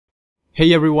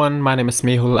Hey everyone, my name is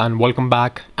Mehul and welcome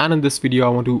back. And in this video, I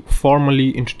want to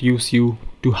formally introduce you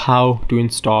to how to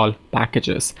install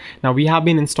packages. Now we have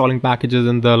been installing packages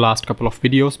in the last couple of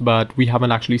videos, but we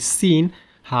haven't actually seen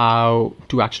how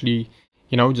to actually,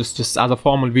 just as a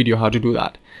formal video, how to do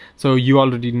that. So you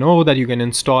already know that you can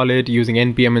install it using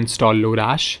NPM install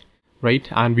Lodash, right?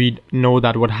 And we know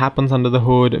that what happens under the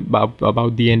hood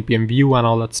about the NPM view and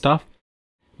all that stuff.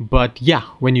 But yeah,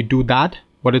 when you do that,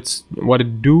 what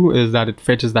it do is that it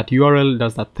fetches that URL,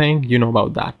 does that thing, you know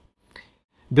about that.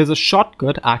 There's a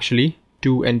shortcut actually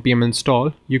to npm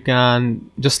install. You can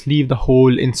just leave the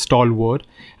whole install word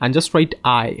and just write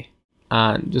I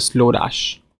and just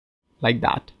Lodash like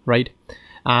that, right?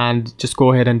 And just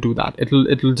go ahead and do that.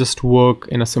 It'll just work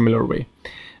in a similar way.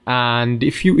 And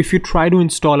if you try to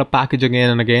install a package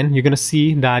again and again, you're gonna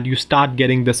see that you start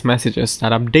getting this messages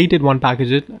that updated one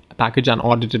package and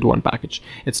audited one package.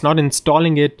 It's not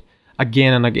installing it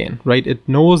again and again, right? It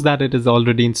knows that it is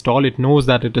already installed. It knows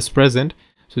that it is present.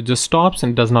 So it just stops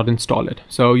and does not install it.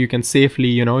 So you can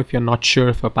safely, if you're not sure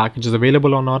if a package is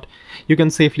available or not, you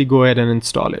can safely go ahead and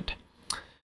install it.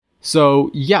 So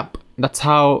yep, that's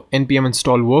how npm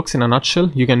install works in a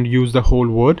nutshell. You can use the whole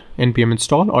word npm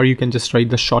install, or you can just write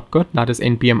the shortcut, that is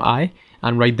npm I,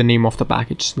 and write the name of the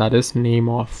package, that is name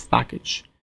of package.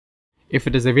 If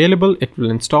it is available, it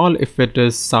will install. If it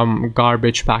is some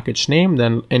garbage package name,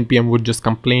 then npm would just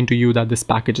complain to you that this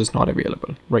package is not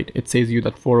available, right? It says you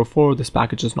that 404, this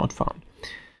package is not found.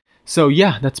 So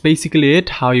yeah, that's basically it,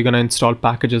 how you're gonna install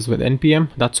packages with npm.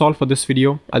 That's all for this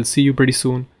video. I'll see you pretty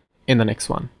soon in the next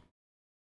one.